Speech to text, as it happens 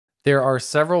There are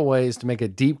several ways to make a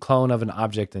deep clone of an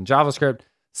object in JavaScript.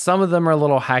 Some of them are a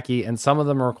little hacky and some of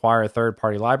them require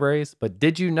third-party libraries, but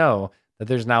did you know that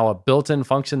there's now a built-in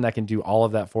function that can do all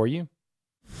of that for you?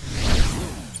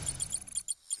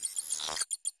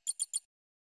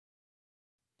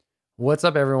 What's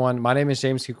up, everyone? My name is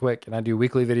James Quick, and I do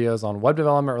weekly videos on web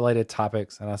development related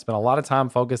topics, and I spend a lot of time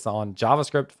focused on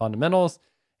JavaScript fundamentals,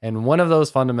 and one of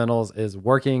those fundamentals is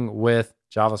working with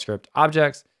JavaScript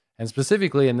objects, and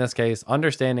specifically in this case,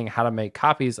 understanding how to make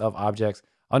copies of objects,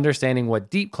 understanding what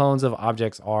deep clones of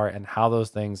objects are, and how those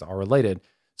things are related.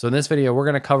 So in this video, we're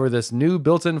going to cover this new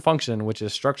built-in function, which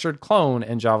is StructuredClone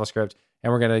in JavaScript,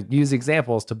 and we're going to use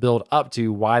examples to build up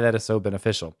to why that is so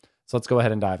beneficial. So let's go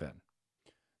ahead and dive in.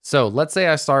 So let's say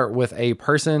I start with a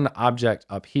person object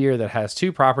up here that has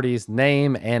two properties,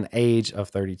 name and age of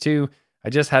 32. I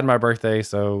just had my birthday,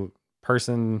 so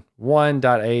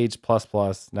person1.age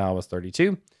 ++, now is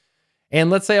 32. And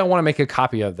let's say I want to make a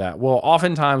copy of that. Well,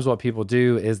 oftentimes what people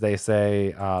do is they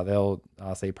say, they'll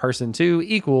say person2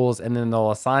 equals, and then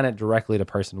they'll assign it directly to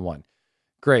person1.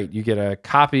 Great, you get a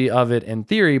copy of it in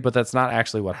theory, but that's not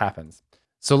actually what happens.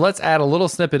 So let's add a little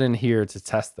snippet in here to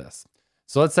test this.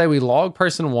 So let's say we log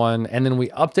person1 and then we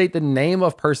update the name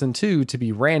of person2 to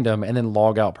be random and then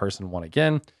log out person1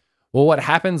 again. Well, what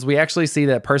happens, we actually see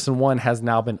that person1 has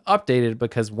now been updated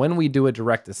because when we do a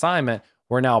direct assignment,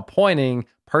 we're now pointing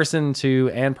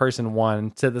person2 and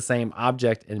person1 to the same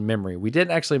object in memory. We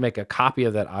didn't actually make a copy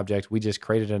of that object. We just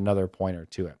created another pointer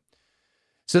to it.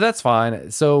 So that's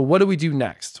fine. So what do we do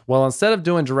next? Well, instead of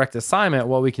doing direct assignment,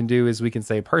 what we can do is we can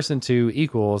say person2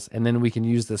 equals, and then we can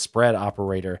use the spread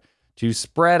operator to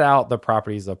spread out the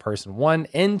properties of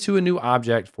person1 into a new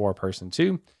object for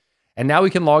person2. And now we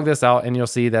can log this out and you'll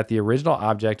see that the original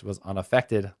object was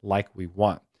unaffected like we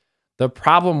want. The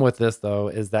problem with this though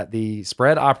is that the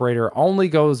spread operator only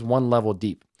goes one level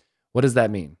deep. What does that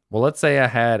mean? Well, let's say I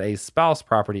had a spouse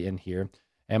property in here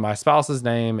and my spouse's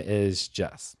name is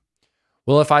Jess.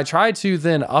 Well, if I try to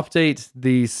then update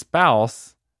the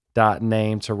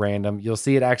spouse.name to random, you'll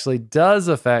see it actually does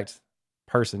affect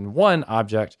person1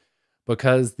 object,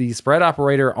 because the spread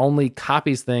operator only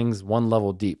copies things one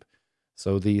level deep.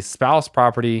 So the spouse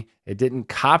property, it didn't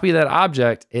copy that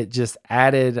object, it just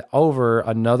added over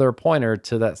another pointer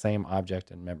to that same object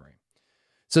in memory.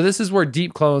 So this is where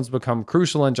deep clones become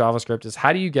crucial in JavaScript, is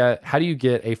how do you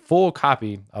get a full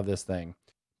copy of this thing?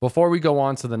 Before we go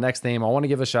on to the next theme, I want to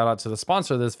give a shout out to the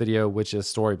sponsor of this video, which is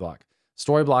Storyblok.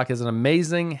 Storyblok is an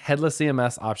amazing headless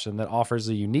CMS option that offers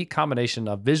a unique combination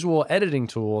of visual editing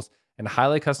tools and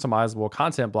highly customizable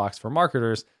content blocks for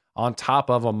marketers on top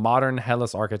of a modern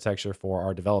headless architecture for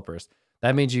our developers.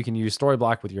 That means you can use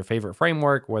Storyblok with your favorite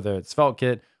framework, whether it's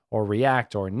SvelteKit or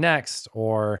React or Next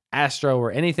or Astro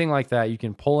or anything like that. You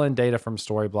can pull in data from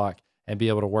Storyblok and be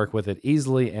able to work with it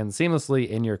easily and seamlessly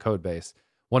in your code base.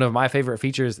 One of my favorite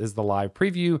features is the live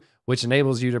preview, which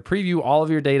enables you to preview all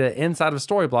of your data inside of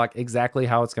Storyblok exactly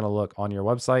how it's going to look on your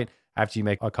website after you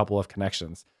make a couple of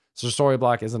connections. So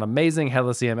Storyblok is an amazing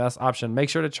headless CMS option. Make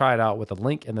sure to try it out with a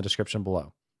link in the description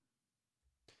below.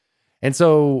 And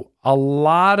so a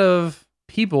lot of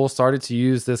people started to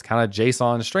use this kind of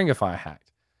Json.stringify hack.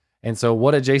 And so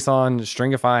what a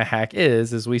Json.stringify hack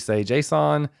is we say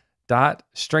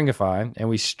Json.stringify and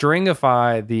we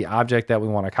stringify the object that we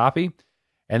want to copy.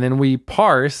 And then we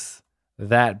parse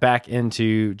that back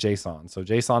into JSON. So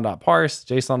JSON.parse,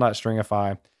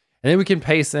 Json.stringify. And then we can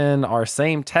paste in our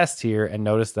same test here and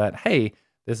notice that, hey,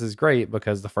 this is great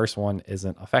because the first one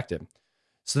isn't affected.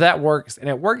 So that works, and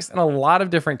it works in a lot of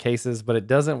different cases, but it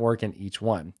doesn't work in each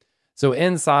one. So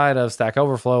inside of Stack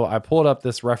Overflow, I pulled up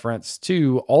this reference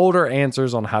to older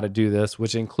answers on how to do this,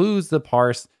 which includes the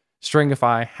parse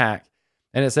stringify hack.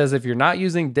 And it says if you're not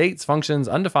using dates, functions,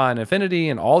 undefined, infinity,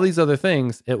 and all these other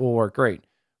things, it will work great.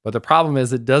 But the problem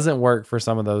is it doesn't work for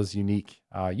some of those unique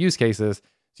use cases.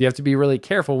 So you have to be really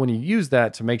careful when you use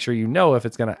that to make sure you know if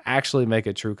it's going to actually make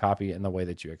a true copy in the way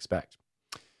that you expect.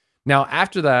 Now,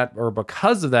 after that, or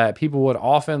because of that, people would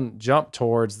often jump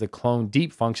towards the clone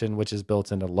deep function, which is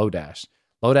built into Lodash.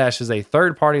 Lodash is a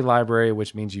third-party library,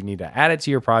 which means you need to add it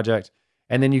to your project,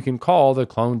 and then you can call the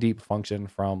clone deep function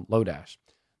from Lodash.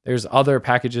 There's other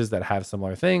packages that have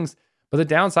similar things, but the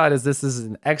downside is this is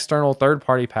an external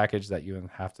third-party package that you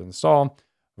have to install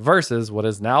versus what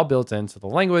is now built into the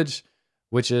language,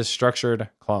 which is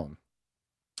StructuredClone.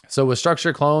 So with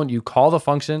StructuredClone, you call the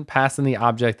function, pass in the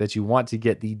object that you want to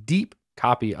get the deep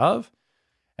copy of,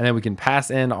 and then we can pass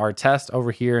in our test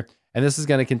over here, and this is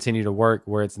going to continue to work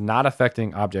where it's not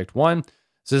affecting object one.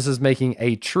 So this is making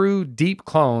a true deep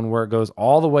clone where it goes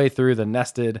all the way through the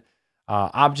nested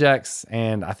objects,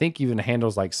 and I think even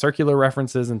handles like circular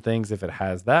references and things if it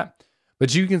has that.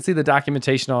 But you can see the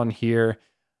documentation on here.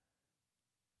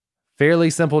 Fairly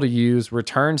simple to use,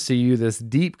 returns to you this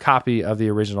deep copy of the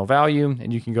original value,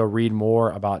 and you can go read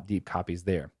more about deep copies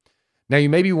there. Now, you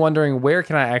may be wondering, where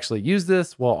can I actually use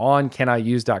this? Well, on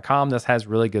caniuse.com, this has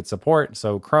really good support.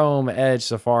 So Chrome, Edge,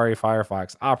 Safari,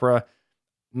 Firefox, Opera,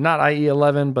 not IE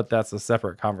 11, but that's a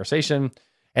separate conversation.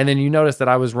 And then you notice that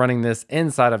I was running this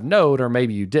inside of Node, or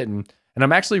maybe you didn't. And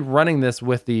I'm actually running this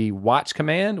with the watch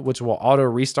command, which will auto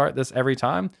restart this every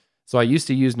time. So I used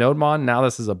to use NodeMon. Now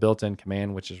this is a built-in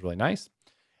command, which is really nice.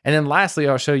 And then lastly,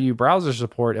 I'll show you browser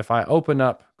support. If I open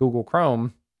up Google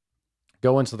Chrome,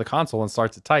 go into the console and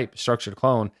start to type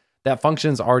StructuredClone, that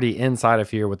function's already inside of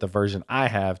here with the version I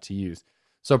have to use.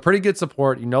 So pretty good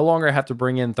support. You no longer have to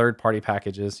bring in third-party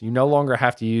packages. You no longer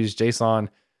have to use JSON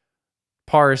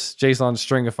parse,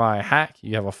 Json.stringify hack.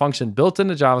 You have a function built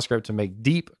into JavaScript to make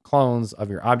deep clones of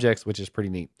your objects, which is pretty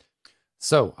neat.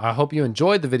 So I hope you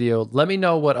enjoyed the video. Let me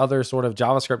know what other sort of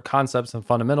JavaScript concepts and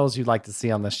fundamentals you'd like to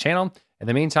see on this channel. In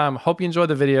the meantime, hope you enjoyed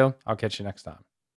the video. I'll catch you next time.